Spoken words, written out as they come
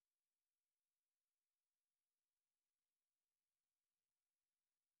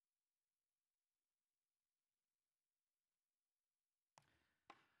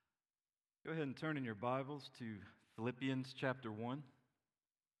Go ahead and turn in your Bibles to Philippians chapter 1.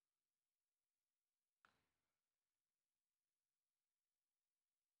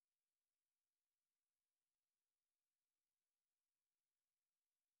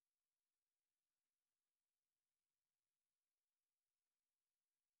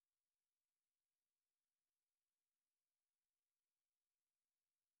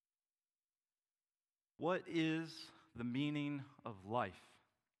 What is the meaning of life?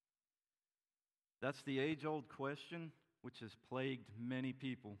 That's the age-old question which has plagued many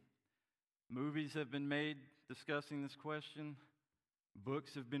people. Movies have been made discussing this question.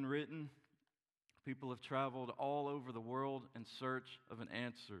 Books have been written. People have traveled all over the world in search of an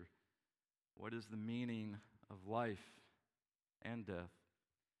answer. What is the meaning of life and death?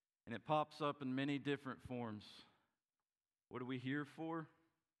 And it pops up in many different forms. What are we here for?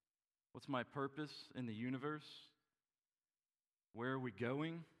 What's my purpose in the universe? Where are we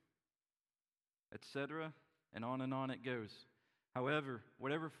going? Etc. And on it goes. However,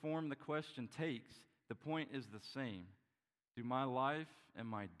 whatever form the question takes, the point is the same. Do my life and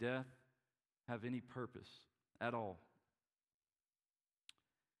my death have any purpose at all?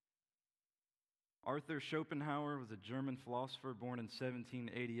 Arthur Schopenhauer was a German philosopher born in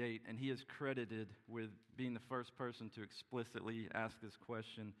 1788, and he is credited with being the first person to explicitly ask this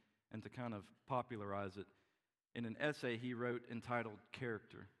question and to kind of popularize it in an essay he wrote entitled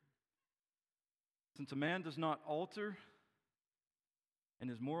Character. Since a man does not alter and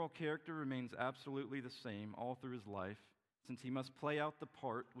his moral character remains absolutely the same all through his life, since he must play out the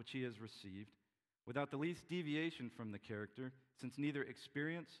part which he has received without the least deviation from the character, since neither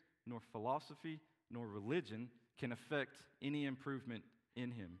experience nor philosophy nor religion can affect any improvement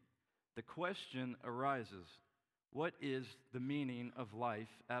in him, the question arises, what is the meaning of life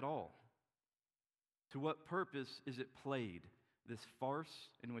at all? To what purpose is it played, this farce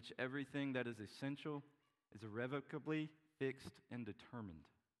in which everything that is essential is irrevocably fixed and determined?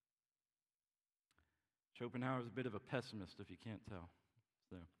 Schopenhauer is a bit of a pessimist, if you can't tell.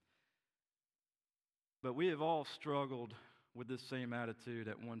 But we have all struggled with this same attitude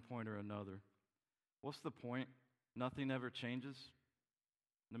at one point or another. What's the point? Nothing ever changes.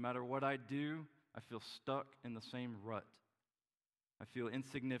 No matter what I do, I feel stuck in the same rut. I feel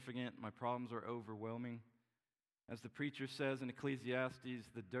insignificant. My problems are overwhelming. As the preacher says in Ecclesiastes,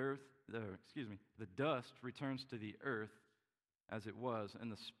 the dust returns to the earth as it was, and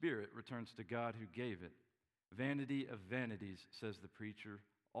the spirit returns to God who gave it. Vanity of vanities, says the preacher,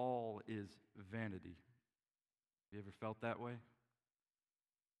 all is vanity. Have you ever felt that way?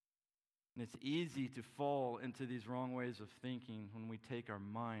 And it's easy to fall into these wrong ways of thinking when we take our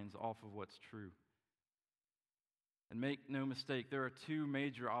minds off of what's true. And make no mistake, there are two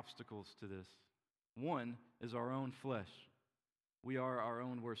major obstacles to this. One is our own flesh. We are our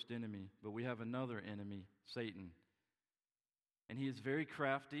own worst enemy, but we have another enemy, Satan. And he is very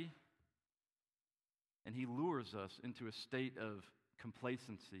crafty, and he lures us into a state of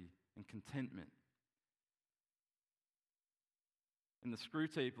complacency and contentment. In the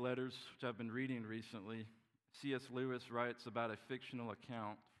Screwtape Letters, which I've been reading recently, C.S. Lewis writes about a fictional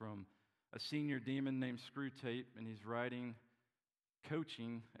account from a senior demon named Screwtape, and he's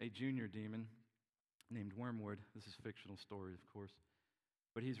coaching a junior demon named Wormwood. This is a fictional story, of course.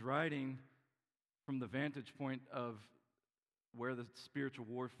 But he's writing from the vantage point of where the spiritual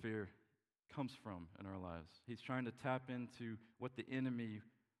warfare comes from in our lives. He's trying to tap into what the enemy,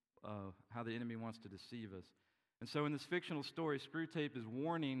 how the enemy wants to deceive us. And so in this fictional story, Screwtape is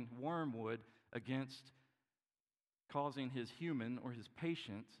warning Wormwood against causing his human or his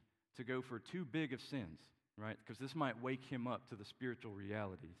patient to go for too big of sins, right? Because this might wake him up to the spiritual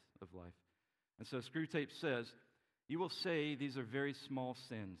realities of life. And so Screwtape says, "You will say these are very small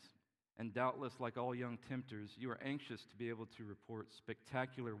sins, and doubtless, like all young tempters, you are anxious to be able to report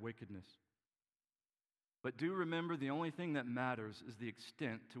spectacular wickedness. But do remember the only thing that matters is the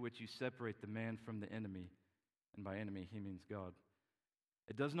extent to which you separate the man from the enemy." And by enemy, he means God.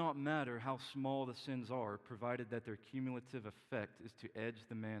 "It does not matter how small the sins are, provided that their cumulative effect is to edge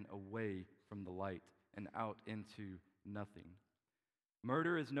the man away from the light and out into nothing.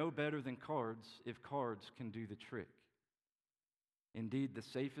 Murder is no better than cards if cards can do the trick. Indeed, the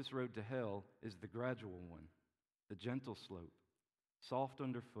safest road to hell is the gradual one, the gentle slope, soft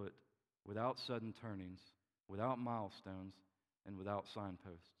underfoot, without sudden turnings, without milestones, and without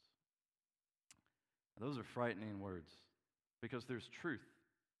signposts." Those are frightening words because there's truth.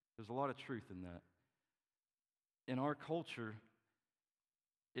 There's a lot of truth in that. In our culture,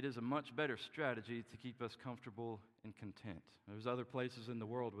 it is a much better strategy to keep us comfortable and content. There's other places in the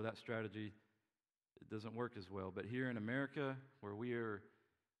world where that strategy it doesn't work as well. But here in America, where we are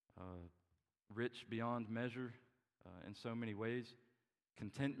rich beyond measure in so many ways.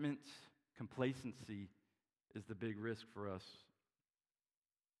 Contentment, complacency is the big risk for us.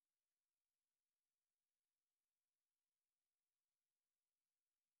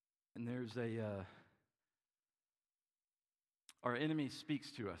 And there's our enemy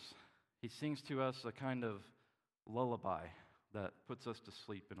speaks to us. He sings to us a kind of lullaby that puts us to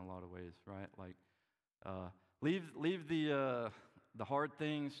sleep in a lot of ways, right? Like, leave the hard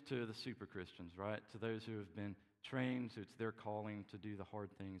things to the super Christians, right? To those who have been trained, so it's their calling to do the hard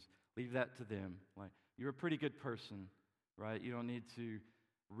things. Leave that to them. Like, you're a pretty good person, right? You don't need to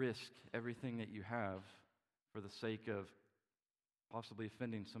risk everything that you have for the sake of possibly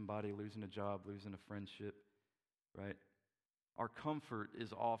offending somebody, losing a job, losing a friendship, right? Our comfort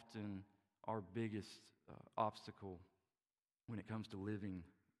is often our biggest obstacle when it comes to living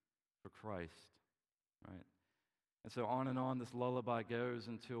for Christ, right? And so on this lullaby goes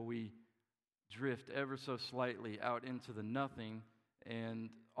until we drift ever so slightly out into the nothing, and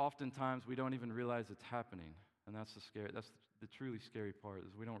oftentimes we don't even realize it's happening. And that's the truly scary part,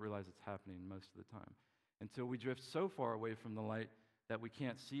 is we don't realize it's happening most of the time until we drift so far away from the light that we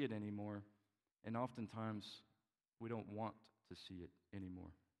can't see it anymore, and oftentimes we don't want to see it anymore.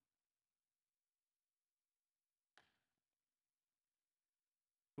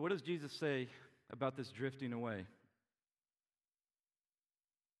 What does Jesus say about this drifting away?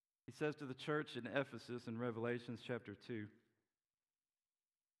 He says to the church in Ephesus in Revelation chapter 2,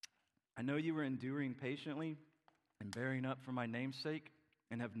 I know you are enduring patiently and bearing up for my name's sake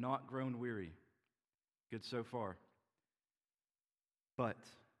and have not grown weary. Good so far. But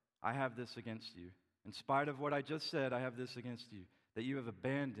I have this against you. In spite of what I just said, I have this against you, that you have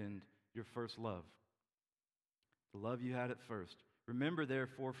abandoned your first love, the love you had at first. Remember,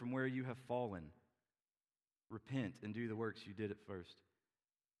 therefore, from where you have fallen. Repent and do the works you did at first.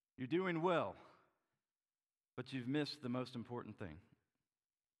 You're doing well, but you've missed the most important thing.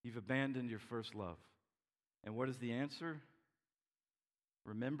 You've abandoned your first love. And what is the answer?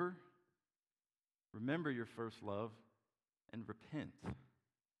 Remember your first love and repent.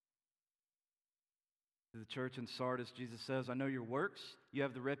 To the church in Sardis, Jesus says, I know your works. You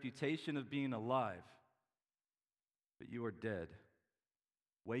have the reputation of being alive, but you are dead.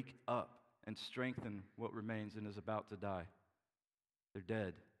 Wake up and strengthen what remains and is about to die. They're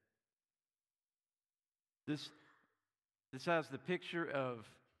dead. This has the picture of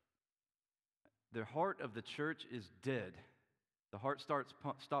the heart of the church is dead. The heart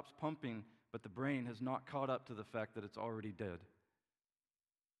stops pumping, but the brain has not caught up to the fact that it's already dead.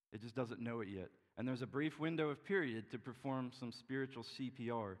 It just doesn't know it yet. And there's a brief window of period to perform some spiritual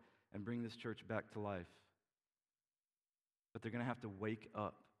CPR and bring this church back to life. But they're going to have to wake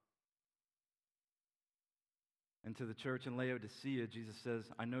up. And to the church in Laodicea, Jesus says,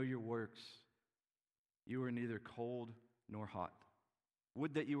 I know your works. You are neither cold nor hot.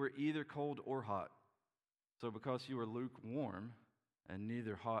 Would that you were either cold or hot. So because you are lukewarm and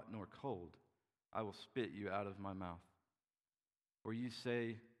neither hot nor cold, I will spit you out of my mouth. For you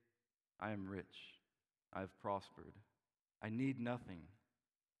say, I am rich, I have prospered, I need nothing,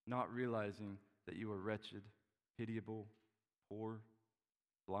 not realizing that you are wretched, pitiable, poor,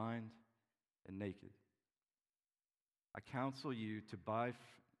 blind, and naked. I counsel you to buy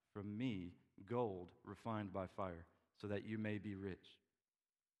from me gold refined by fire, so that you may be rich.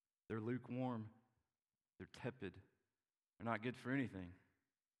 They're lukewarm, they're tepid, they're not good for anything.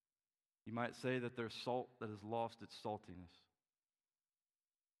 You might say that they're salt that has lost its saltiness.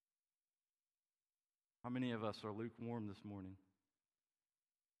 How many of us are lukewarm this morning?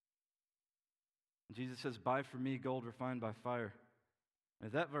 And Jesus says, buy from me gold refined by fire. And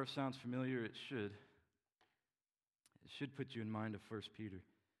if that verse sounds familiar, it should. It should put you in mind of 1 Peter,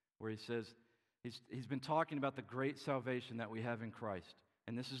 where he says, he's been talking about the great salvation that we have in Christ.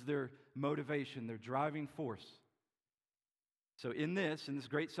 And this is their motivation, their driving force. So in this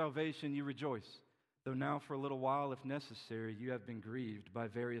great salvation, you rejoice, though now for a little while, if necessary, you have been grieved by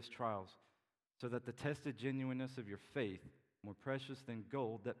various trials, so that the tested genuineness of your faith, more precious than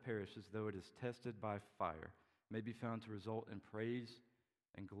gold that perishes, though it is tested by fire, may be found to result in praise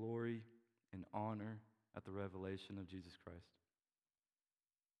and glory and honor at the revelation of Jesus Christ.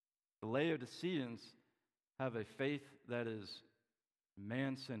 The Laodiceans have a faith that is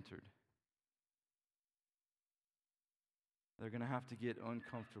man-centered. They're going to have to get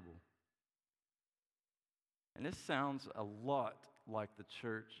uncomfortable. And this sounds a lot like the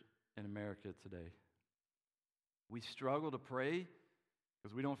church in America today. We struggle to pray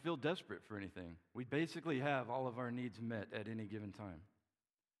because we don't feel desperate for anything. We basically have all of our needs met at any given time.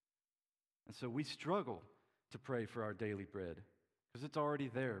 And so we struggle to pray for our daily bread because it's already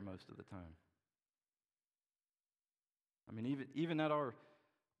there most of the time. I mean, even at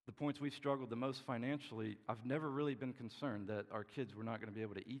the points we've struggled the most financially, I've never really been concerned that our kids were not going to be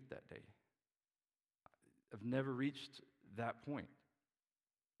able to eat that day. I've never reached that point.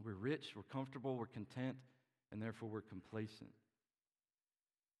 We're rich, we're comfortable, we're content, and therefore we're complacent.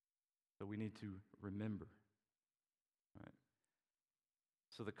 So we need to remember. Right?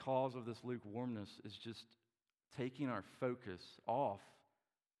 So the cause of this lukewarmness is just taking our focus off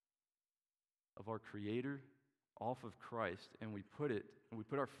of our Creator, off of Christ, and we put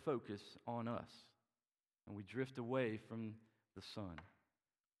our focus on us, and we drift away from the Son.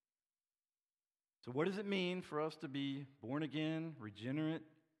 So what does it mean for us to be born again, regenerate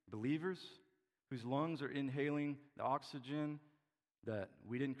believers whose lungs are inhaling the oxygen that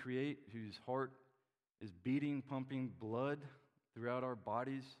we didn't create, whose heart is beating, pumping blood throughout our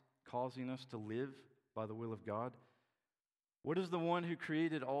bodies, causing us to live by the will of God? What does the one who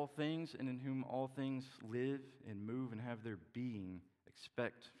created all things and in whom all things live and move and have their being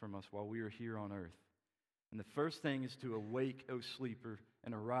expect from us while we are here on earth? And the first thing is to awake, O sleeper,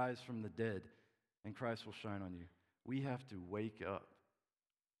 and arise from the dead, and Christ will shine on you. We have to wake up.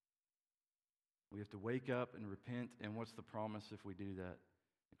 We have to wake up and repent, and what's the promise if we do that?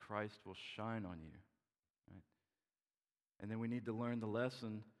 Christ will shine on you. Right? And then we need to learn the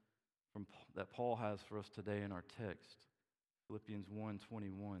lesson that Paul has for us today in our text, Philippians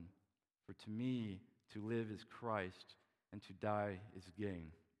 1:21. For to me, to live is Christ, and to die is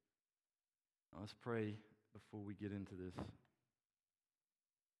gain. Now let's pray before we get into this.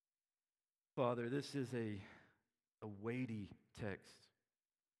 Father, this is a weighty text.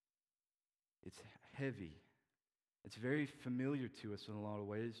 It's heavy. It's very familiar to us in a lot of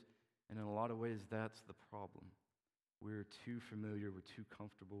ways, and in a lot of ways, that's the problem. We're too familiar, we're too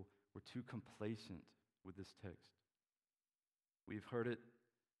comfortable, we're too complacent with this text. We've heard it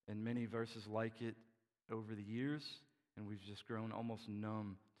in many verses like it over the years, and we've just grown almost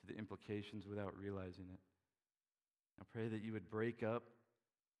numb to the implications without realizing it. I pray that you would break up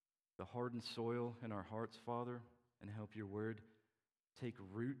the hardened soil in our hearts, Father, and help your word take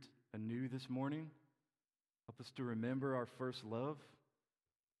root anew this morning. Help us to remember our first love.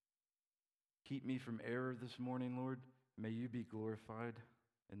 Keep me from error this morning, Lord. May you be glorified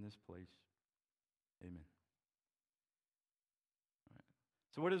in this place. Amen. All right.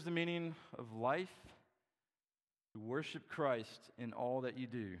 So what is the meaning of life? To worship Christ in all that you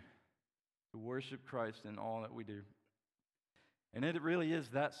do. To worship Christ in all that we do. And it really is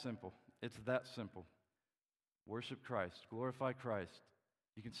that simple. It's that simple. Worship Christ. Glorify Christ.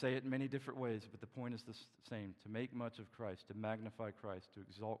 You can say it in many different ways, but the point is the same. To make much of Christ. To magnify Christ. To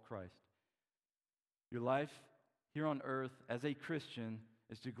exalt Christ. Your life here on earth as a Christian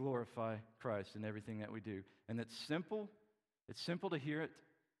is to glorify Christ in everything that we do. And it's simple. It's simple to hear it.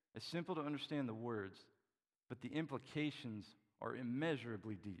 It's simple to understand the words. But the implications are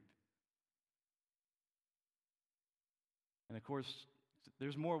immeasurably deep. And of course,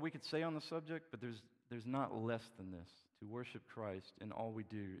 there's more we could say on the subject, but there's not less than this. To worship Christ in all we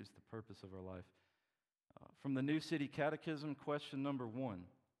do is the purpose of our life. From the New City Catechism, question number 1.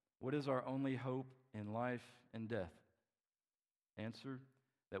 What is our only hope in life and death? Answer,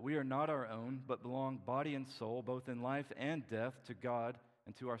 that we are not our own, but belong body and soul, both in life and death, to God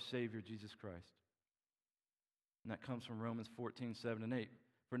and to our Savior, Jesus Christ. And that comes from Romans 14:7-8.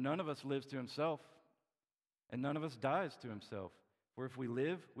 For none of us lives to himself, and none of us dies to himself. For if we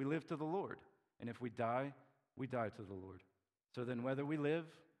live to the Lord. And if we die to the Lord. So then whether we live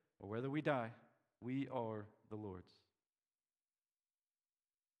or whether we die, we are the Lord's.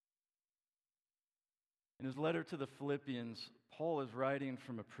 In his letter to the Philippians, Paul is writing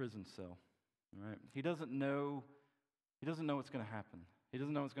from a prison cell. Right? He doesn't know what's going to happen. He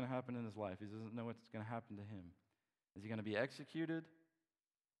doesn't know what's going to happen in his life. He doesn't know what's going to happen to him. Is he going to be executed?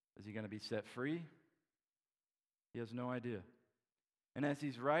 Is he going to be set free? He has no idea. And as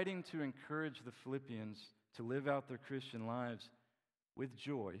he's writing to encourage the Philippians to live out their Christian lives with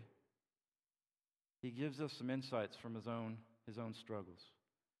joy, he gives us some insights from his own struggles.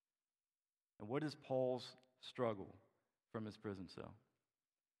 And what is Paul's struggle from his prison cell?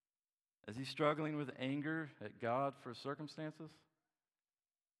 Is he struggling with anger at God for circumstances?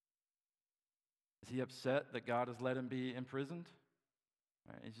 Is he upset that God has let him be imprisoned?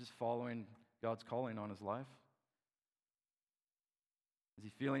 Right, he's just following God's calling on his life. Is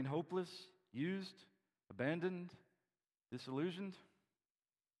he feeling hopeless, used, abandoned, disillusioned?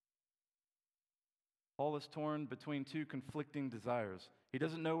 Paul is torn between two conflicting desires. He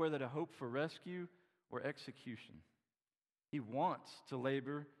doesn't know whether to hope for rescue or execution. He wants to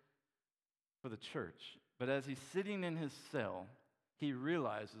labor for the church, but as he's sitting in his cell, he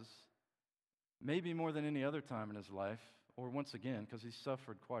realizes maybe more than any other time in his life, or once again, because he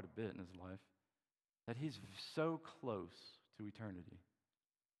suffered quite a bit in his life, that he's so close to eternity.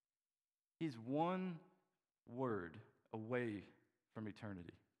 He's one word away from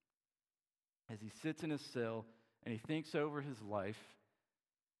eternity. As he sits in his cell and he thinks over his life,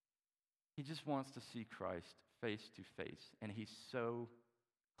 he just wants to see Christ face to face, and he's so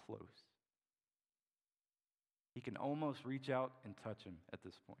close. He can almost reach out and touch him at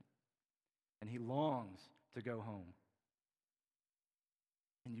this point. And he longs to go home.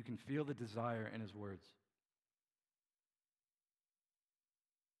 And you can feel the desire in his words.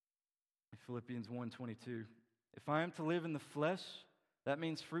 In Philippians 1:22, if I am to live in the flesh, that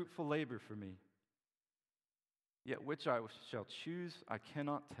means fruitful labor for me. Yet which I shall choose, I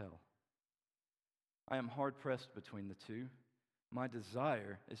cannot tell. I am hard-pressed between the two. My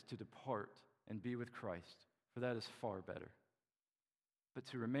desire is to depart and be with Christ, for that is far better. But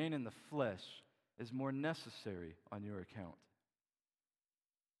to remain in the flesh is more necessary on your account.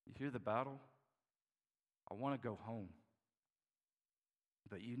 You hear the battle? I want to go home,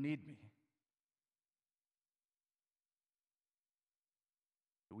 but you need me.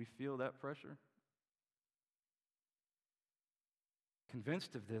 Do we feel that pressure?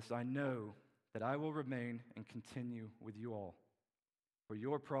 Convinced of this, I know that I will remain and continue with you all for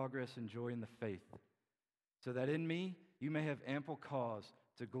your progress and joy in the faith, so that in me you may have ample cause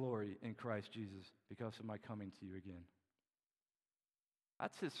to glory in Christ Jesus because of my coming to you again.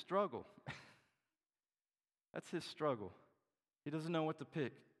 That's his struggle. That's his struggle. He doesn't know what to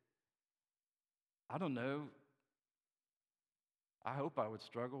pick. I don't know. I hope I would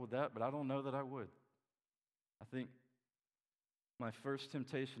struggle with that, but I don't know that I would. I think my first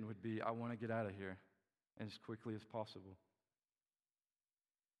temptation would be, I want to get out of here as quickly as possible.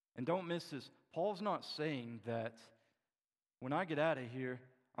 And don't miss this. Paul's not saying that when I get out of here,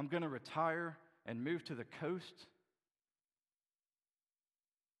 I'm going to retire and move to the coast.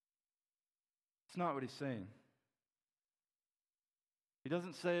 It's not what he's saying. He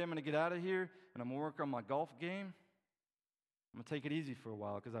doesn't say, I'm going to get out of here and I'm going to work on my golf game. I'm going to take it easy for a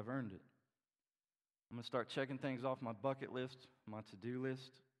while because I've earned it. I'm going to start checking things off my bucket list, my to-do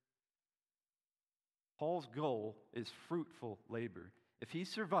list. Paul's goal is fruitful labor. If he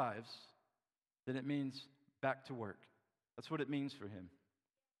survives, then it means back to work. That's what it means for him.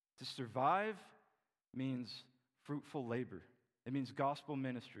 To survive means fruitful labor. It means gospel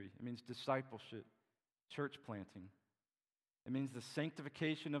ministry. It means discipleship, church planting. It means the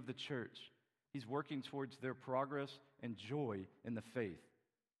sanctification of the church. He's working towards their progress and joy in the faith.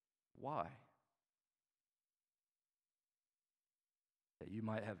 Why? That you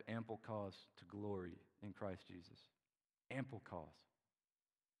might have ample cause to glory in Christ Jesus. Ample cause.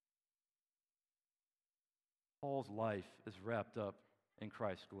 Paul's life is wrapped up in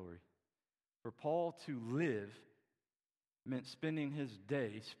Christ's glory. For Paul to live meant spending his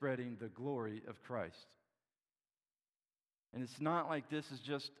day spreading the glory of Christ. And it's not like this is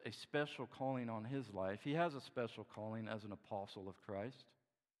just a special calling on his life. He has a special calling as an apostle of Christ.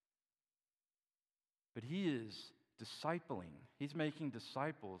 But he is discipling. He's making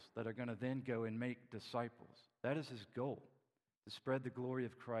disciples that are going to then go and make disciples. That is his goal, to spread the glory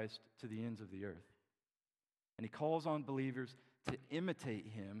of Christ to the ends of the earth. And he calls on believers to imitate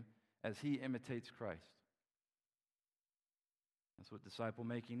him as he imitates Christ. That's what disciple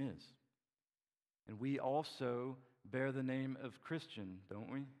making is. And we also bear the name of Christian,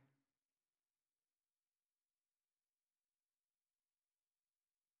 don't we?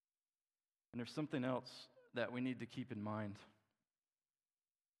 And there's something else that we need to keep in mind.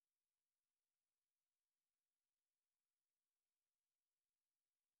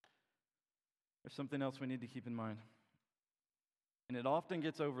 There's something else we need to keep in mind. And it often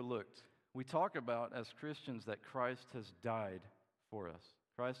gets overlooked. We talk about as Christians that Christ has died for us.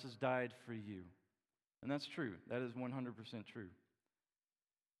 Christ has died for you. And that's true. That is 100% true.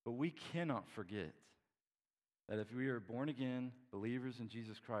 But we cannot forget that if we are born again believers in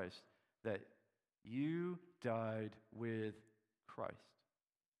Jesus Christ, that you died with Christ.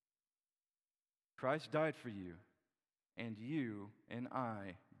 Christ died for you, and you and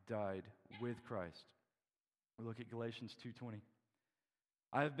I died with Christ. We look at Galatians 2:20.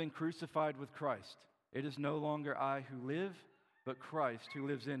 I have been crucified with Christ. It is no longer I who live, but Christ who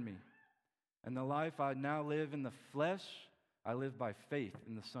lives in me. And the life I now live in the flesh, I live by faith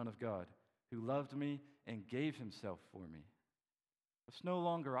in the Son of God, who loved me and gave himself for me. It's no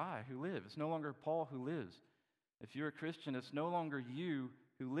longer I who live. It's no longer Paul who lives. If you're a Christian, it's no longer you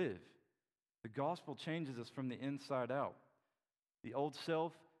who live. The gospel changes us from the inside out. The old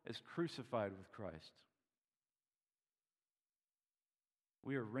self is crucified with Christ.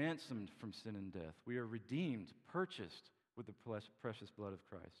 We are ransomed from sin and death. We are redeemed, purchased with the precious blood of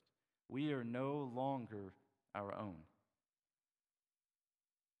Christ. We are no longer our own.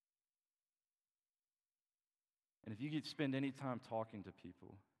 And if you could spend any time talking to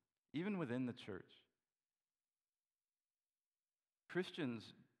people, even within the church, Christians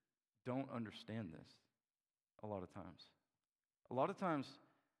don't understand this a lot of times. A lot of times,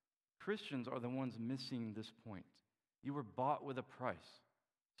 Christians are the ones missing this point. You were bought with a price,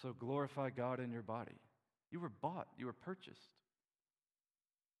 so glorify God in your body. You were bought, you were purchased.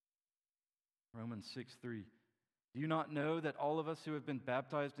 Romans 6:3. Do you not know that all of us who have been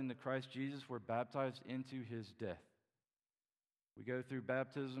baptized into Christ Jesus were baptized into his death? We go through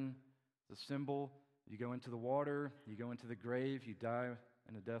baptism, the symbol. You go into the water, you go into the grave, you die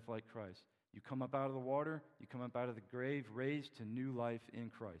in a death like Christ. You come up out of the water, you come up out of the grave, raised to new life in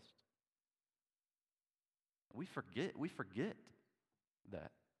Christ. We forget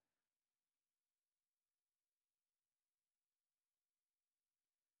that.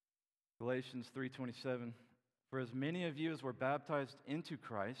 Galatians 3:27, for as many of you as were baptized into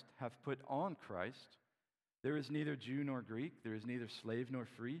Christ have put on Christ. There is neither Jew nor Greek, there is neither slave nor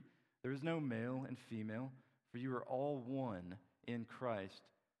free, there is no male and female, for you are all one in Christ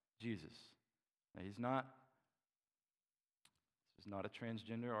Jesus. Now, this is not a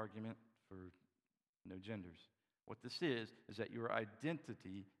transgender argument for no genders. What this is that your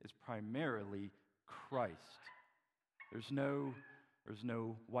identity is primarily Christ. There's no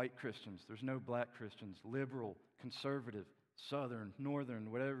white Christians. There's no black Christians, liberal, conservative, southern,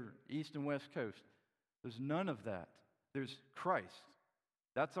 northern, whatever, east and west coast. There's none of that. There's Christ.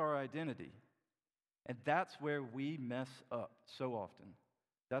 That's our identity. And that's where we mess up so often.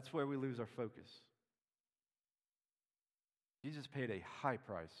 That's where we lose our focus. Jesus paid a high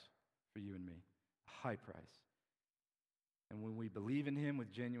price for you and me. A high price. And when we believe in him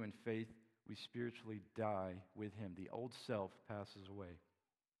with genuine faith, we spiritually die with him. The old self passes away.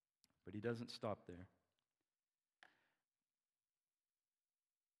 But he doesn't stop there.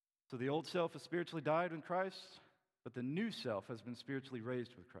 So the old self has spiritually died in Christ, but the new self has been spiritually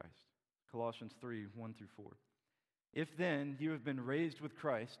raised with Christ. Colossians 3:1-4. If then you have been raised with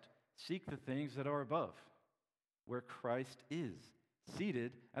Christ, seek the things that are above, where Christ is,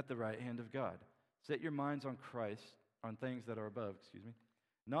 seated at the right hand of God. Set your minds on things that are above,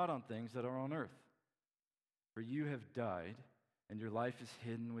 not on things that are on earth. For you have died, and your life is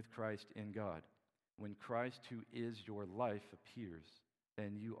hidden with Christ in God. When Christ, who is your life, appears,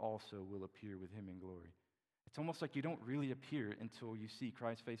 then you also will appear with him in glory. It's almost like you don't really appear until you see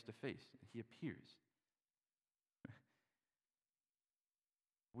Christ face to face. He appears.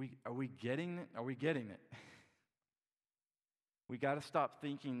 Are we getting it? Are we getting it? We got to stop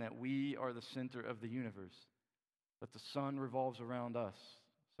thinking that we are the center of the universe, that the sun revolves around us.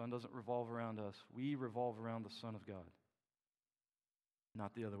 The sun doesn't revolve around us. We revolve around the Son of God,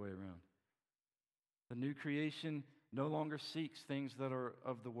 not the other way around. The new creation no longer seeks things that are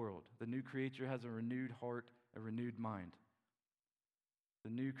of the world. The new creature has a renewed heart, a renewed mind. The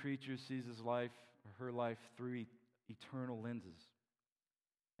new creature sees his life or her life through eternal lenses.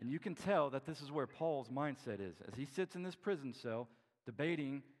 And you can tell that this is where Paul's mindset is. As he sits in this prison cell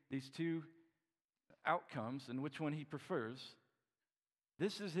debating these two outcomes and which one he prefers,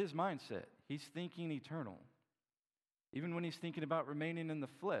 this is his mindset. He's thinking eternal. Even when he's thinking about remaining in the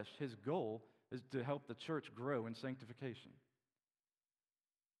flesh, his goal is to help the church grow in sanctification.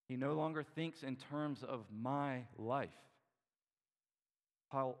 He no longer thinks in terms of my life.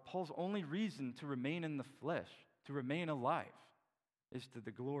 Paul's only reason to remain in the flesh, to remain alive, is to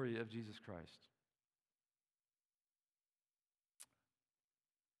the glory of Jesus Christ.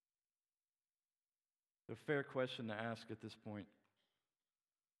 A fair question to ask at this point.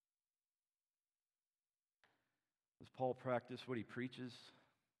 Does Paul practice what he preaches?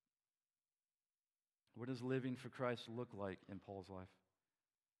 What does living for Christ look like in Paul's life?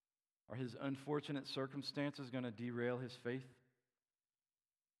 Are his unfortunate circumstances going to derail his faith?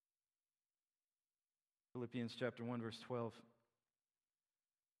 Philippians chapter 1, verse 12.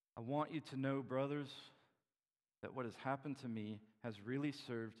 I want you to know, brothers, that what has happened to me has really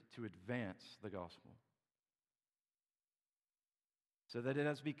served to advance the gospel, so that it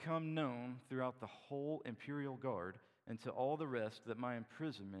has become known throughout the whole imperial guard and to all the rest that my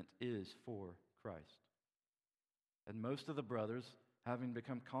imprisonment is for Christ. And most of the brothers, having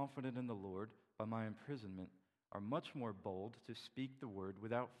become confident in the Lord by my imprisonment, are much more bold to speak the word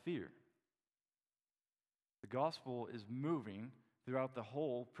without fear. The gospel is moving throughout the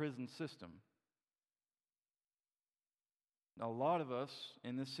whole prison system. Now, a lot of us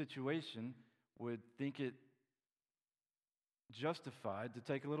in this situation would think it justified to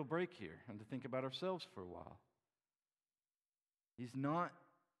take a little break here and to think about ourselves for a while. He's not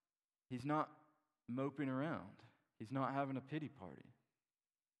moping around. He's not having a pity party.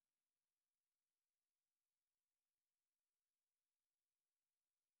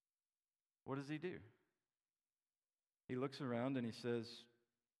 What does he do? He looks around and he says,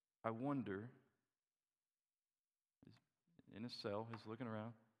 I wonder, he's in his cell, he's looking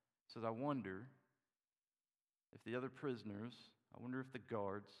around, he says, I wonder if the other prisoners, I wonder if the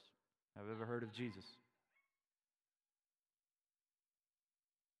guards have ever heard of Jesus.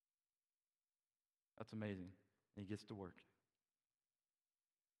 That's amazing. And he gets to work.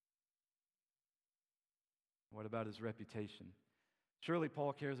 What about his reputation? Surely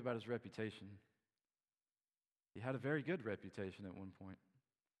Paul cares about his reputation. He had a very good reputation at one point.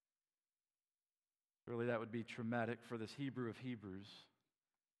 Surely that would be traumatic for this Hebrew of Hebrews.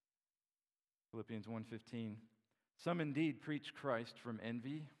 Philippians 1:15. Some indeed preach Christ from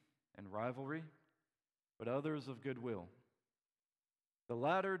envy and rivalry, but others of goodwill. The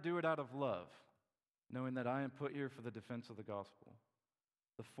latter do it out of love, knowing that I am put here for the defense of the gospel.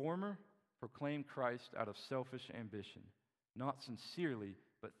 The former proclaim Christ out of selfish ambition, not sincerely,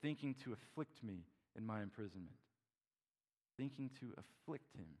 but thinking to afflict me in my imprisonment. Thinking to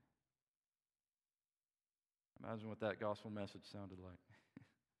afflict him. Imagine what that gospel message sounded like.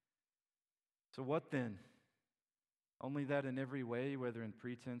 So what then? Only that in every way, whether in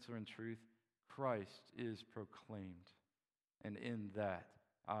pretense or in truth, Christ is proclaimed, and in that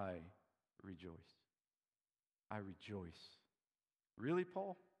I rejoice. I rejoice. Really,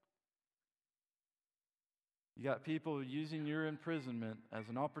 Paul? You got people using your imprisonment as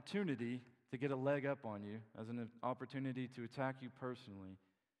an opportunity to get a leg up on you, as an opportunity to attack you personally,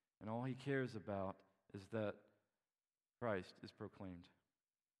 and all he cares about is that Christ is proclaimed.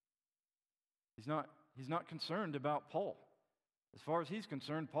 He's not concerned about Paul. As far as he's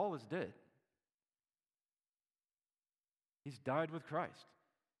concerned, Paul is dead. He's died with Christ.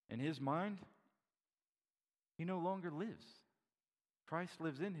 In his mind, he no longer lives. Christ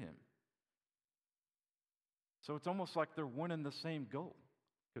lives in him. So it's almost like they're one and the same goal,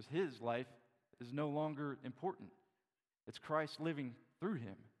 because his life is no longer important. It's Christ living through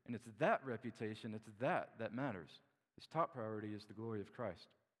him, and it's that reputation, it's that matters. His top priority is the glory of Christ.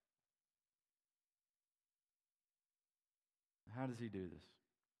 How does he do this?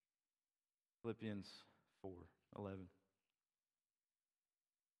 Philippians 4:11.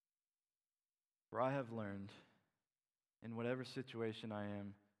 For I have learned, in whatever situation I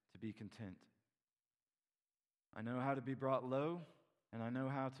am, to be content. I know how to be brought low, and I know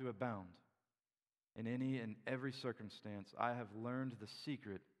how to abound. In any and every circumstance, I have learned the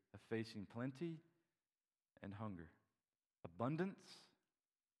secret of facing plenty and hunger, abundance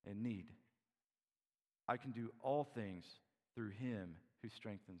and need. I can do all things through him who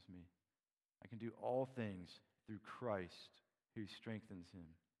strengthens me. I can do all things through Christ who strengthens him.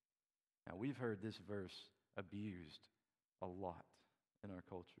 Now, we've heard this verse abused a lot in our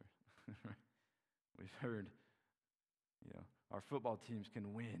culture. We've heard, our football teams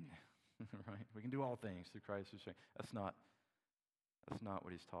can win, right? We can do all things through Christ who strengthens. That's not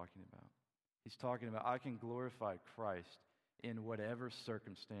what he's talking about. He's talking about I can glorify Christ in whatever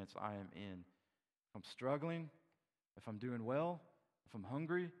circumstance I am in. If I'm struggling, if I'm doing well, if I'm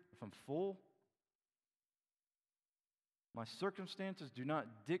hungry, if I'm full, my circumstances do not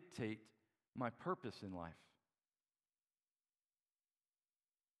dictate my purpose in life.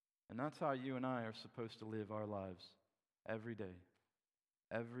 And that's how you and I are supposed to live our lives every day,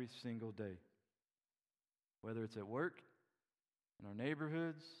 every single day. Whether it's at work, in our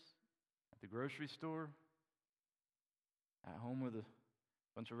neighborhoods, at the grocery store, at home with a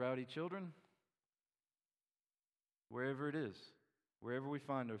bunch of rowdy children, wherever it is, wherever we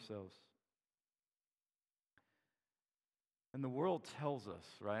find ourselves. And the world tells us,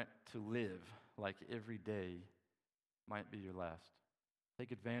 right, to live like every day might be your last.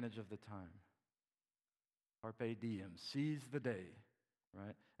 Take advantage of the time. Carpe diem, seize the day,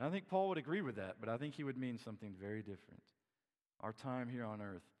 right? And I think Paul would agree with that, but I think he would mean something very different. Our time here on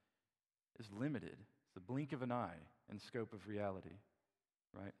earth is limited. It's the blink of an eye in scope of reality,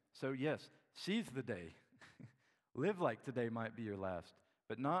 right? So yes, seize the day. Live like today might be your last,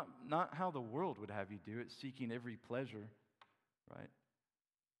 but not how the world would have you do it, seeking every pleasure, right?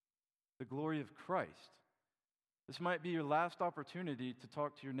 The glory of Christ. This might be your last opportunity to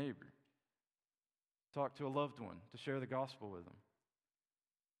talk to your neighbor, talk to a loved one, to share the gospel with them.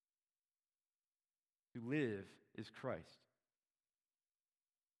 To live is Christ.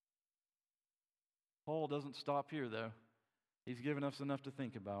 Paul doesn't stop here, though. He's given us enough to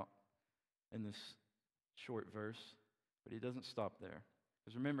think about in this short verse. But he doesn't stop there.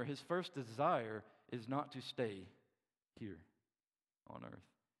 Because remember, his first desire is not to stay here on earth.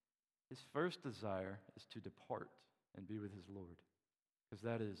 His first desire is to depart and be with his Lord. Because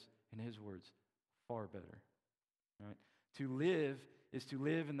that is, in his words, far better. Right? To live is to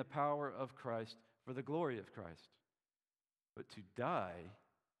live in the power of Christ for the glory of Christ. But to die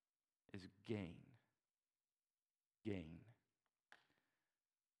is gain. Gain.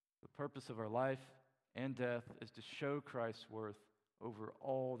 The purpose of our life and death is to show Christ's worth over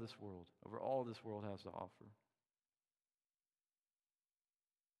all this world has to offer.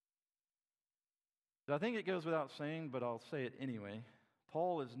 So I think it goes without saying, but I'll say it anyway.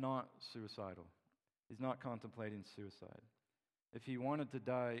 Paul is not suicidal. He's not contemplating suicide. If he wanted to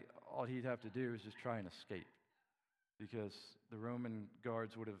die, all he'd have to do is just try and escape, because the Roman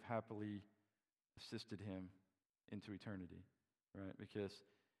guards would have happily assisted him into eternity, right? Because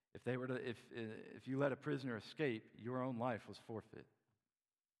if you let a prisoner escape, your own life was forfeit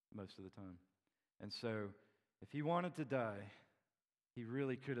most of the time. And so, if he wanted to die, he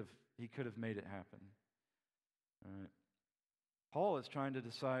really could have made it happen. All right. Paul is trying to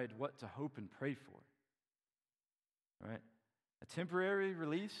decide what to hope and pray for. Right? A temporary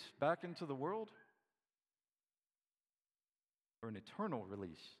release back into the world, or an eternal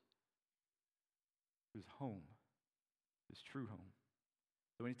release to his home, his true home.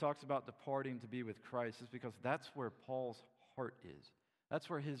 So when he talks about departing to be with Christ, it's because that's where Paul's heart is. That's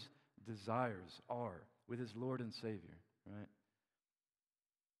where his desires are with his Lord and Savior, right?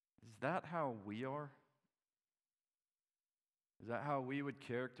 Is that how we are? Is that how we would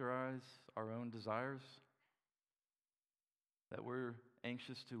characterize our own desires? That we're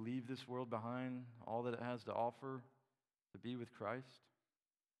anxious to leave this world behind, all that it has to offer, to be with Christ?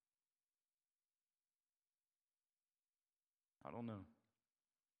 I don't know.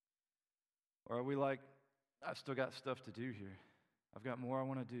 Or are we like, I've still got stuff to do here. I've got more I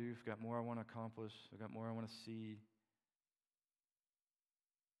want to do. I've got more I want to accomplish. I've got more I want to see.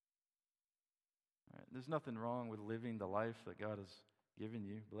 All right, there's nothing wrong with living the life that God has given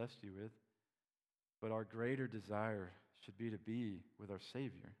you, blessed you with. But our greater desire should be to be with our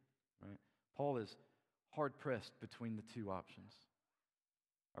Savior. Right? Paul is hard-pressed between the two options.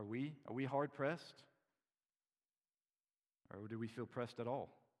 Are we? Are we hard-pressed? Or do we feel pressed at all?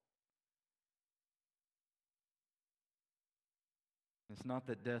 It's not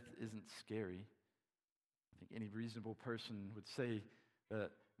that death isn't scary. I think any reasonable person would say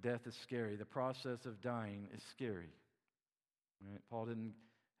that death is scary. The process of dying is scary. Right? Paul didn't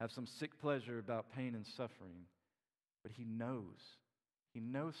have some sick pleasure about pain and suffering, but he knows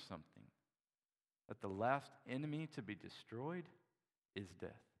something, that the last enemy to be destroyed is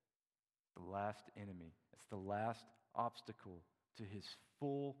death. The last enemy. It's the last obstacle to his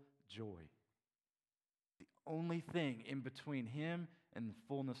full joy. The only thing in between him and the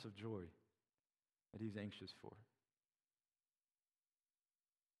fullness of joy that he's anxious for.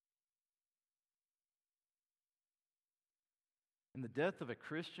 And the death of a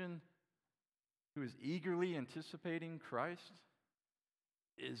Christian who is eagerly anticipating Christ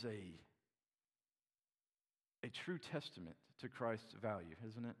is a true testament to Christ's value,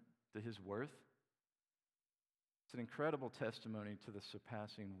 isn't it? To his worth. It's an incredible testimony to the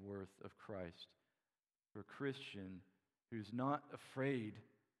surpassing worth of Christ for a Christian who's not afraid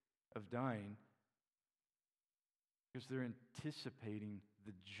of dying because they're anticipating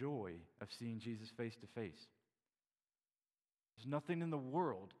the joy of seeing Jesus face to face. There's nothing in the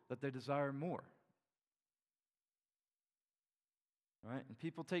world that they desire more. Right? And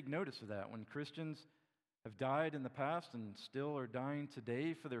people take notice of that when Christians have died in the past and still are dying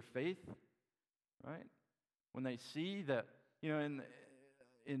today for their faith. Right? When they see that,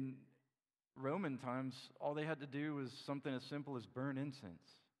 in Roman times, all they had to do was something as simple as burn incense,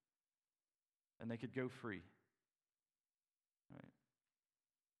 and they could go free. Right?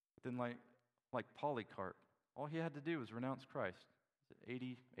 But then, like Polycarp, all he had to do was renounce Christ.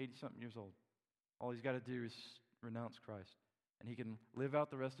 80-something years old. All he's got to do is renounce Christ, and he can live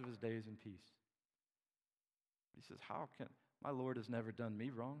out the rest of his days in peace. He says, how can my Lord has never done me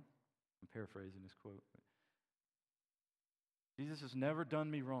wrong? I'm paraphrasing his quote. Jesus has never done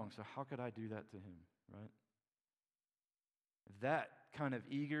me wrong, so how could I do that to him, right? That kind of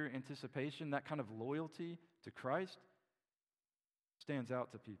eager anticipation, that kind of loyalty to Christ stands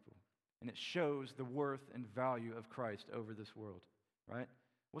out to people. And it shows the worth and value of Christ over this world, right?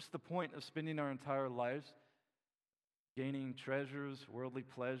 What's the point of spending our entire lives gaining treasures, worldly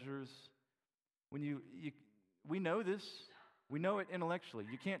pleasures? When we know this, we know it intellectually.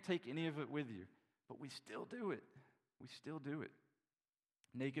 You can't take any of it with you, but we still do it. We still do it.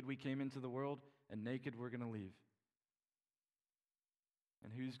 Naked we came into the world, and naked we're going to leave.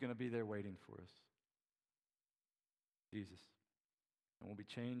 And who's going to be there waiting for us? Jesus. And we'll be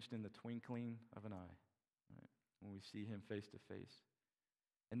changed in the twinkling of an eye, right, when we see him face to face.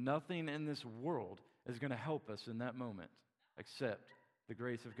 And nothing in this world is going to help us in that moment except the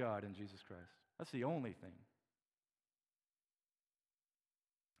grace of God in Jesus Christ. That's the only thing.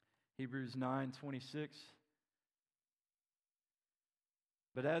 Hebrews 9:26.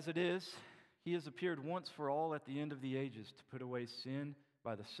 But as it is, he has appeared once for all at the end of the ages to put away sin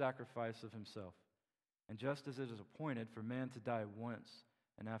by the sacrifice of himself. And just as it is appointed for man to die once,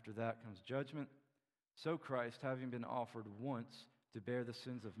 and after that comes judgment, so Christ, having been offered once to bear the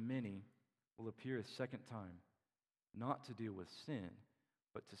sins of many, will appear a second time, not to deal with sin,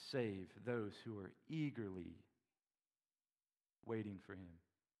 but to save those who are eagerly waiting for him.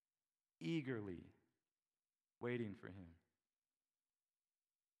 Eagerly waiting for him.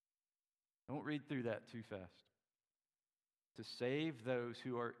 Don't read through that too fast. To save those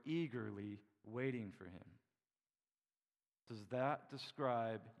who are eagerly waiting for him. Does that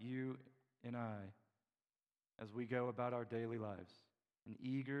describe you and I as we go about our daily lives? An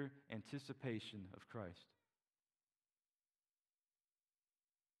eager anticipation of Christ.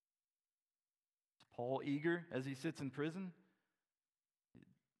 Is Paul eager as he sits in prison?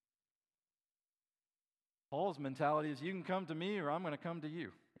 Paul's mentality is you can come to me or I'm going to come to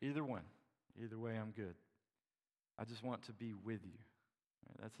you. Either one. Either way, I'm good. I just want to be with you.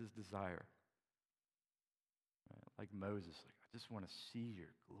 Right? That's his desire. Right? Like Moses, I just want to see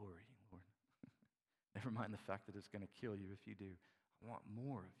your glory, Lord. Never mind the fact that it's going to kill you if you do. I want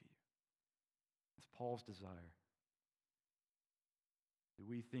more of you. That's Paul's desire. Do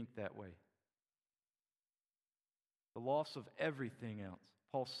we think that way? The loss of everything else.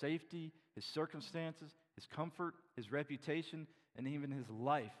 Paul's safety, his circumstances, his comfort, his reputation, and even his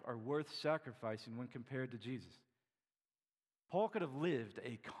life are worth sacrificing when compared to Jesus. Paul could have lived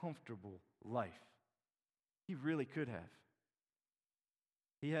a comfortable life. He really could have.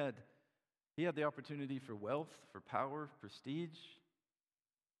 He had the opportunity for wealth, for power, prestige.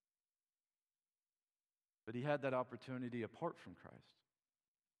 But he had that opportunity apart from Christ.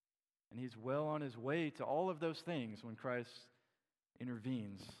 And he's well on his way to all of those things when Christ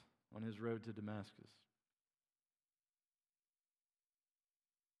intervenes on his road to Damascus.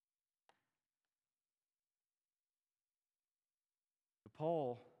 But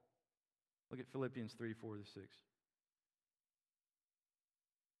Paul, look at Philippians 3:4-6.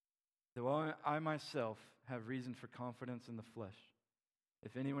 Though I myself have reason for confidence in the flesh,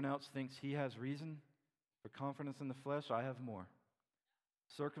 if anyone else thinks he has reason for confidence in the flesh, I have more.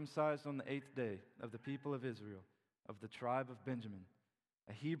 Circumcised on the 8th day of the people of Israel, of the tribe of Benjamin,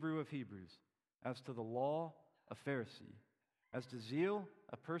 a Hebrew of Hebrews, as to the law, a Pharisee, as to zeal,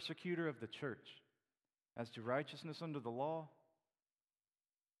 a persecutor of the church, as to righteousness under the law,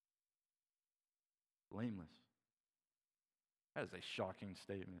 blameless. That is a shocking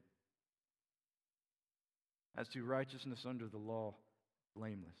statement. As to righteousness under the law,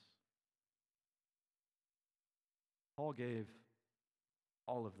 blameless. Paul gave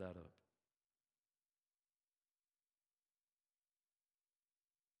all of that up.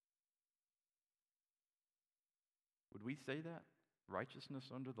 Would we say that? Righteousness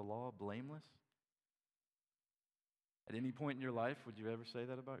under the law, blameless? At any point in your life, would you ever say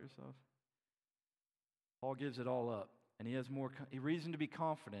that about yourself? Paul gives it all up, and he has more reason to be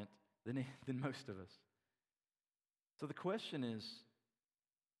confident than most of us. So the question is,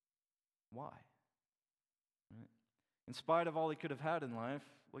 why? Right? In spite of all he could have had in life,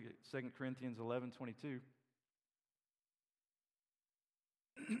 look at 2 Corinthians 11:22.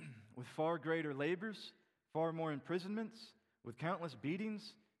 With far greater labors, far more imprisonments, with countless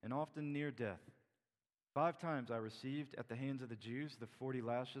beatings, and often near death. 5 times I received at the hands of the Jews the 40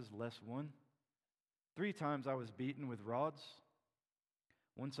 lashes less one. 3 times I was beaten with rods.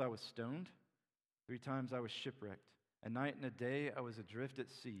 Once I was stoned. 3 times I was shipwrecked. A night and a day I was adrift at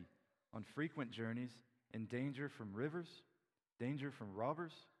sea, on frequent journeys, in danger from rivers, danger from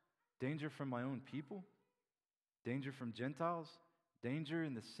robbers, danger from my own people, danger from Gentiles, danger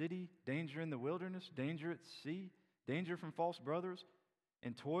in the city, danger in the wilderness, danger at sea, danger from false brothers,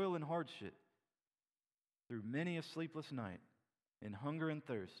 in toil and hardship, through many a sleepless night, in hunger and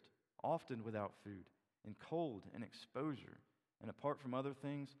thirst, often without food, in cold and exposure, and apart from other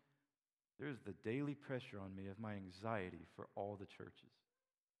things, there is the daily pressure on me of my anxiety for all the churches.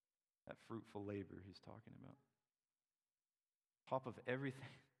 That fruitful labor he's talking about. Top of everything,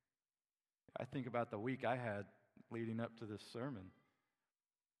 I think about the week I had leading up to this sermon.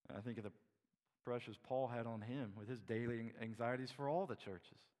 And I think of the pressures Paul had on him with his daily anxieties for all the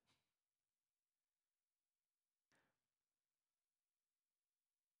churches.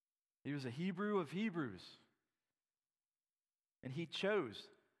 He was a Hebrew of Hebrews. And he chose.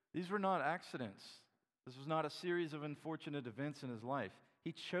 These were not accidents. This was not a series of unfortunate events in his life.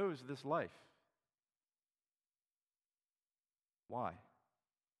 He chose this life. Why?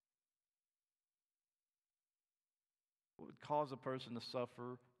 What would cause a person to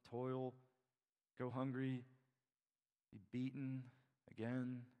suffer, toil, go hungry, be beaten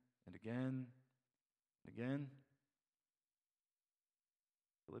again and again and again?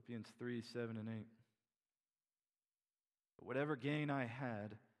 Philippians 3, 7 and 8. But whatever gain I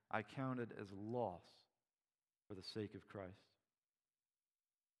had, I counted as loss for the sake of Christ.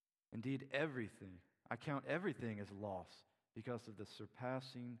 Indeed, I count everything as loss because of the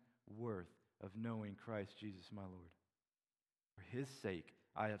surpassing worth of knowing Christ Jesus my Lord. For his sake,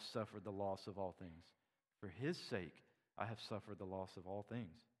 I have suffered the loss of all things. For his sake, I have suffered the loss of all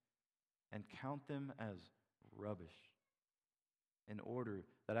things, and count them as rubbish, in order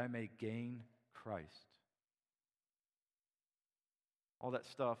that I may gain Christ. All that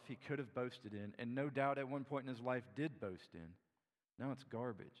stuff he could have boasted in, and no doubt at one point in his life did boast in. Now it's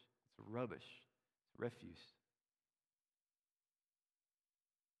garbage. It's rubbish. It's refuse.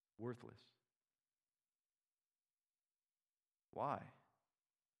 Worthless. Why?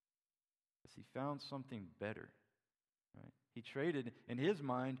 Because he found something better. Right? He traded, in his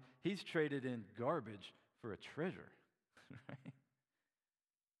mind, he's traded in garbage for a treasure. Right?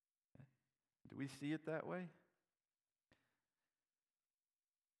 Do we see it that way?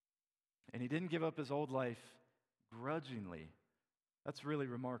 And he didn't give up his old life grudgingly. That's really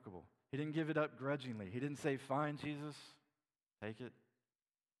remarkable. He didn't give it up grudgingly. He didn't say, fine, Jesus, take it.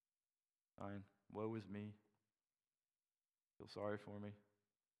 Fine, woe is me. Feel sorry for me.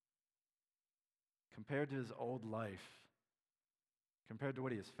 Compared to his old life, compared to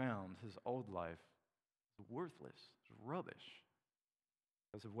what he has found, his old life is worthless. It's rubbish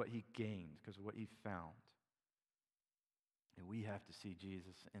because of what he gained, because of what he found. And we have to see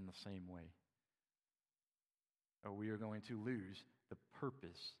Jesus in the same way, or we are going to lose the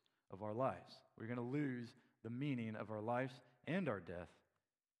purpose of our lives. We're going to lose the meaning of our lives and our death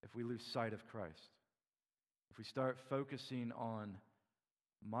if we lose sight of Christ. If we start focusing on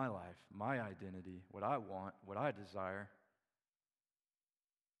my life, my identity, what I want, what I desire,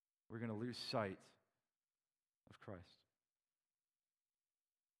 we're going to lose sight of Christ.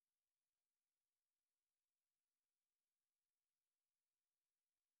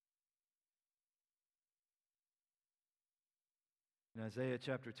 In Isaiah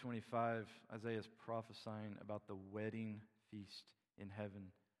chapter 25, Isaiah is prophesying about the wedding feast in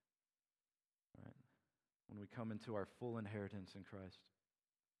heaven, right? When we come into our full inheritance in Christ.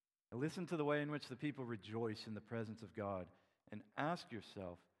 Now listen to the way in which the people rejoice in the presence of God, and ask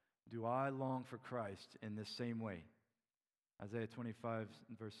yourself, do I long for Christ in this same way? Isaiah 25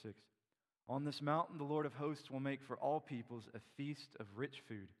 verse 6. On this mountain the Lord of hosts will make for all peoples a feast of rich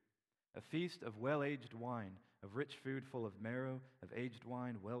food, a feast of well-aged wine, of rich food full of marrow, of aged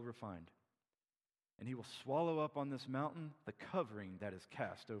wine well refined. And he will swallow up on this mountain the covering that is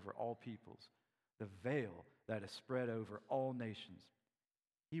cast over all peoples, the veil that is spread over all nations.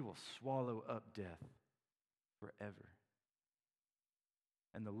 He will swallow up death forever.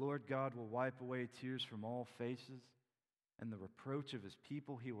 And the Lord God will wipe away tears from all faces, and the reproach of his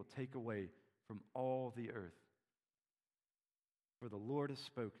people he will take away from all the earth. For the Lord has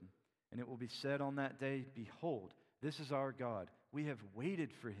spoken. And it will be said on that day, behold, this is our God. We have waited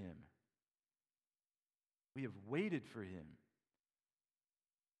for him. We have waited for him.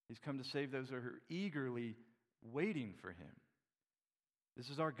 He's come to save those who are eagerly waiting for him. This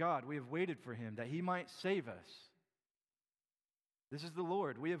is our God. We have waited for him that he might save us. This is the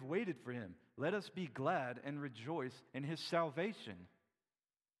Lord. We have waited for him. Let us be glad and rejoice in his salvation.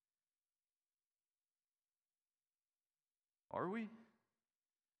 Are we?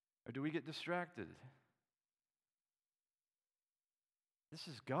 Or do we get distracted? This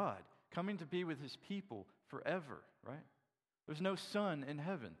is God coming to be with his people forever, right? There's no sun in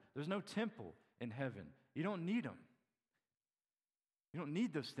heaven. There's no temple in heaven. You don't need them. You don't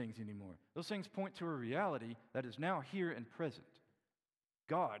need those things anymore. Those things point to a reality that is now here and present.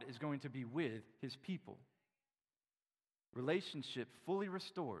 God is going to be with his people. Relationship fully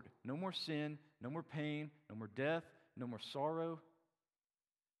restored. No more sin, no more pain, no more death, no more sorrow.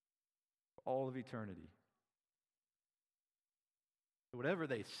 All of eternity. Whatever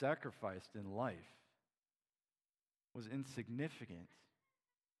they sacrificed in life was insignificant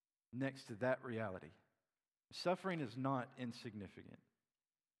next to that reality. Suffering is not insignificant.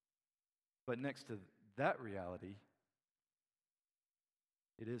 But next to that reality,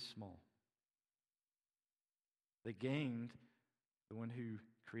 it is small. They gained the one who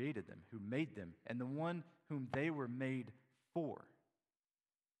created them, who made them, and the one whom they were made for.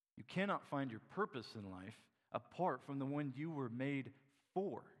 You cannot find your purpose in life apart from the one you were made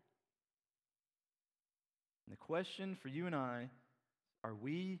for. And the question for you and I, are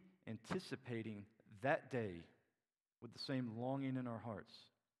we anticipating that day with the same longing in our hearts?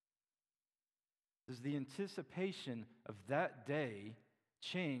 Does the anticipation of that day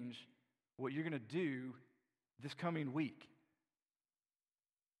change what you're going to do this coming week?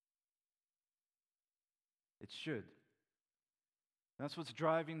 It should. That's what's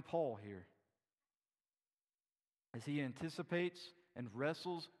driving Paul here. As he anticipates and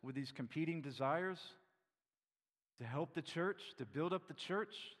wrestles with these competing desires to help the church, to build up the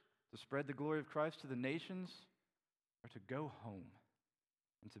church, to spread the glory of Christ to the nations, or to go home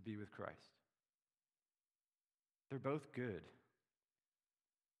and to be with Christ. They're both good,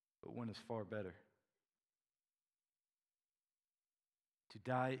 but one is far better. To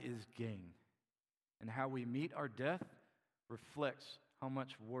die is gain, and how we meet our death reflects how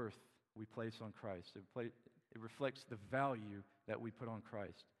much worth we place on Christ. It reflects the value that we put on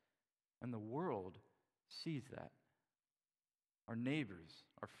Christ. And the world sees that. Our neighbors,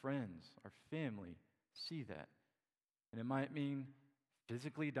 our friends, our family see that. And it might mean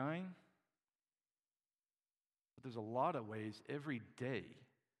physically dying, but there's a lot of ways every day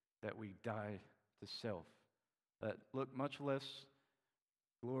that we die to self that look much less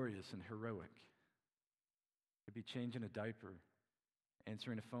glorious and heroic. It could be changing a diaper,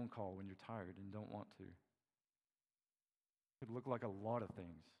 answering a phone call when you're tired and don't want to. It could look like a lot of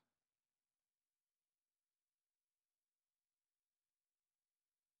things.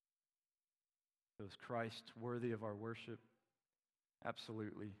 So is Christ worthy of our worship?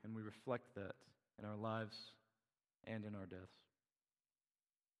 Absolutely. And we reflect that in our lives and in our deaths.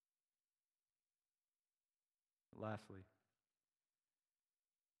 Lastly,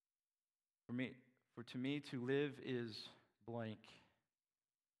 to me to live is blank.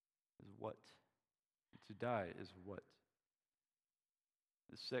 Is what? To die is what?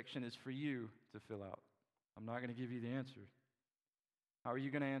 This section is for you to fill out. I'm not going to give you the answer. How are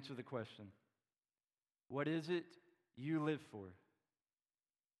you going to answer the question? What is it you live for?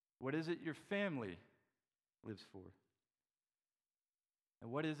 What is it your family lives for?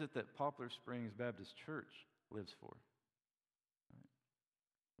 And what is it that Poplar Springs Baptist Church lives for?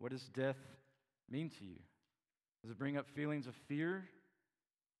 What does death mean to you? Does it bring up feelings of fear,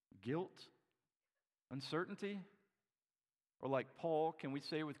 guilt, uncertainty? Or like Paul, can we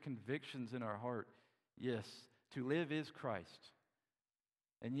say with convictions in our heart, yes, to live is Christ.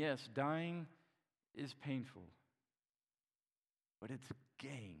 And yes, dying is painful, but it's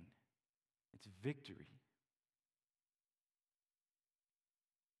gain. It's victory.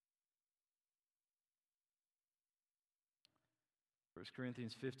 First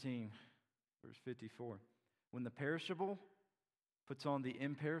Corinthians 15, verse 54. When the perishable puts on the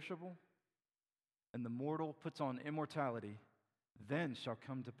imperishable, and the mortal puts on immortality, then shall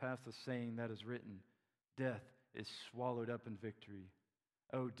come to pass the saying that is written, death is swallowed up in victory.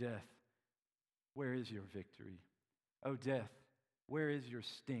 O death, where is your victory? O death, where is your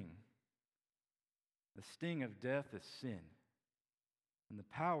sting? The sting of death is sin, and the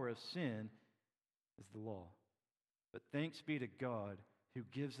power of sin is the law. But thanks be to God who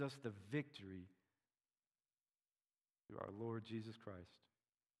gives us the victory through our Lord Jesus Christ.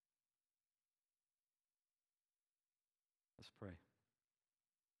 Let's pray.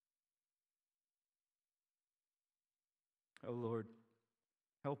 Oh Lord,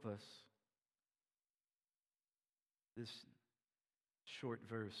 help us. This short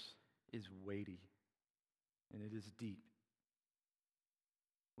verse is weighty and it is deep.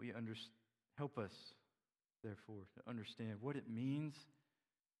 Help us, therefore, to understand what it means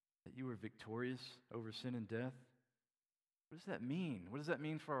that you are victorious over sin and death. What does that mean? What does that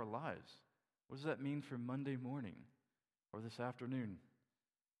mean for our lives? What does that mean for Monday morning or this afternoon?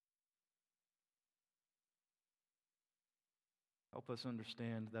 Help us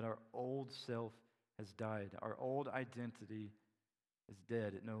understand that our old self has died. Our old identity is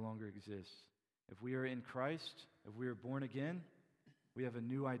dead. It no longer exists. If we are in Christ, if we are born again, we have a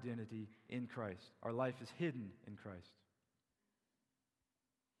new identity in Christ. Our life is hidden in Christ.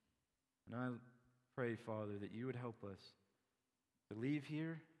 And I pray, Father, that you would help us to leave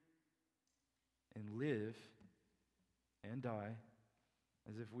here and live and die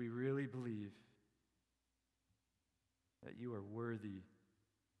as if we really believe that you are worthy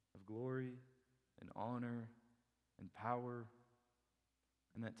of glory and honor and power,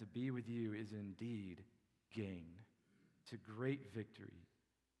 and that to be with you is indeed gain. It's a great victory,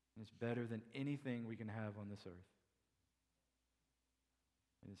 and it's better than anything we can have on this earth.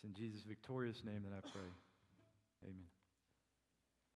 And it's in Jesus' victorious name that I pray. Amen.